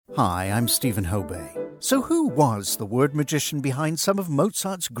Hi, I'm Stephen Hobey. So who was the word magician behind some of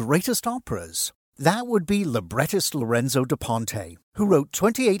Mozart's greatest operas? That would be librettist Lorenzo da Ponte, who wrote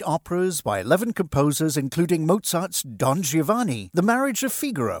 28 operas by 11 composers including Mozart's Don Giovanni, The Marriage of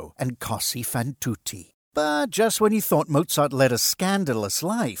Figaro, and Così fan tutti. But just when you thought Mozart led a scandalous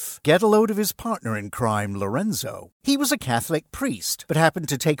life, get a load of his partner in crime, Lorenzo. He was a Catholic priest, but happened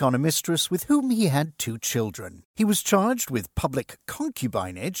to take on a mistress with whom he had 2 children. He was charged with public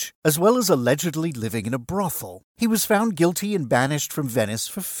concubinage, as well as allegedly living in a brothel. He was found guilty and banished from Venice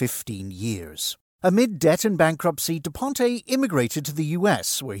for 15 years. Amid debt and bankruptcy, da Ponte immigrated to the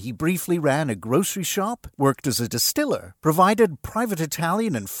U.S., where he briefly ran a grocery shop, worked as a distiller, provided private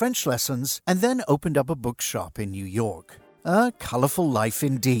Italian and French lessons, and then opened up a bookshop in New York. A colorful life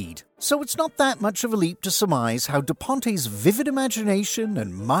indeed. So it's not that much of a leap to surmise how da Ponte's vivid imagination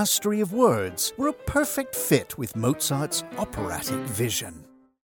and mastery of words were a perfect fit with Mozart's operatic vision.